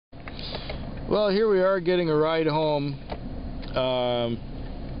Well, here we are getting a ride home.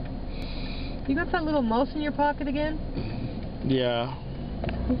 You got that little mouse in your pocket again? Yeah.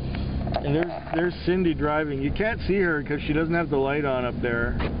 And there's Cindy driving. You can't see her because she doesn't have the light on up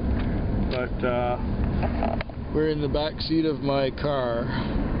there. But we're in the back seat of my car.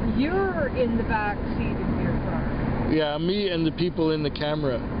 You're in the back seat of your car. Yeah, me and the people in the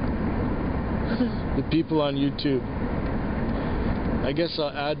camera. The people on YouTube. I guess I'll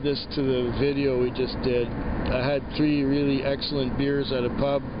add this to the video we just did. I had 3 really excellent beers at a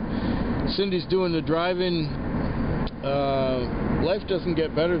pub. Cindy's doing the driving. Life doesn't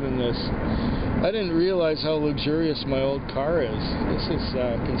get better than this. I didn't realize how luxurious my old car is. This is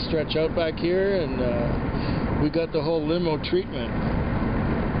can stretch out back here, and we got the whole limo treatment.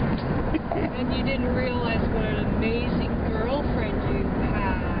 And you didn't realize what an amazing girlfriend you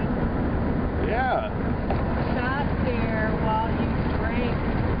had. Yeah. Sat there while you drank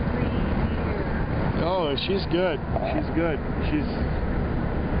 3 beers. Oh, she's good. She's good. She's...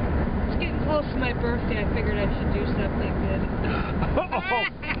 It's getting close to my birthday. I figured I should do something good.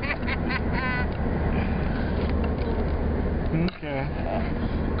 Okay.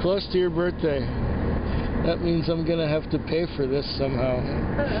 Close to your birthday. That means I'm gonna have to pay for this somehow.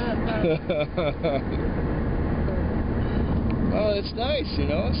 Well, it's nice, you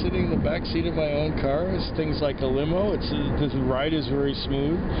know, sitting in the back seat of my own car. It's things like a limo. The ride is very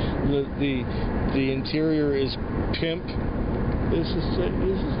smooth. The interior is pimp. This is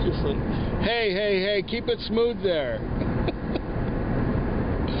just like, hey, keep it smooth there.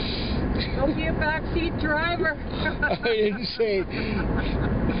 Don't be a backseat driver. I didn't say.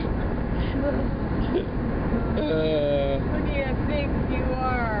 What do you think you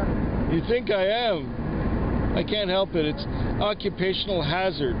are? You think I am? I can't help it. It's occupational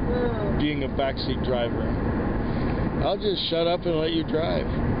hazard being a backseat driver. I'll just shut up and let you drive.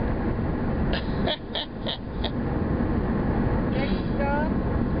 Next stop?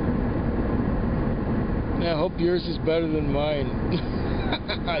 I hope yours is better than mine.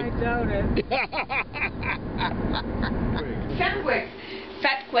 I doubt it. Fetwick.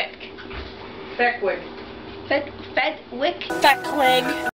 Fetwick. Feckwick. Fetwick. Fecklig.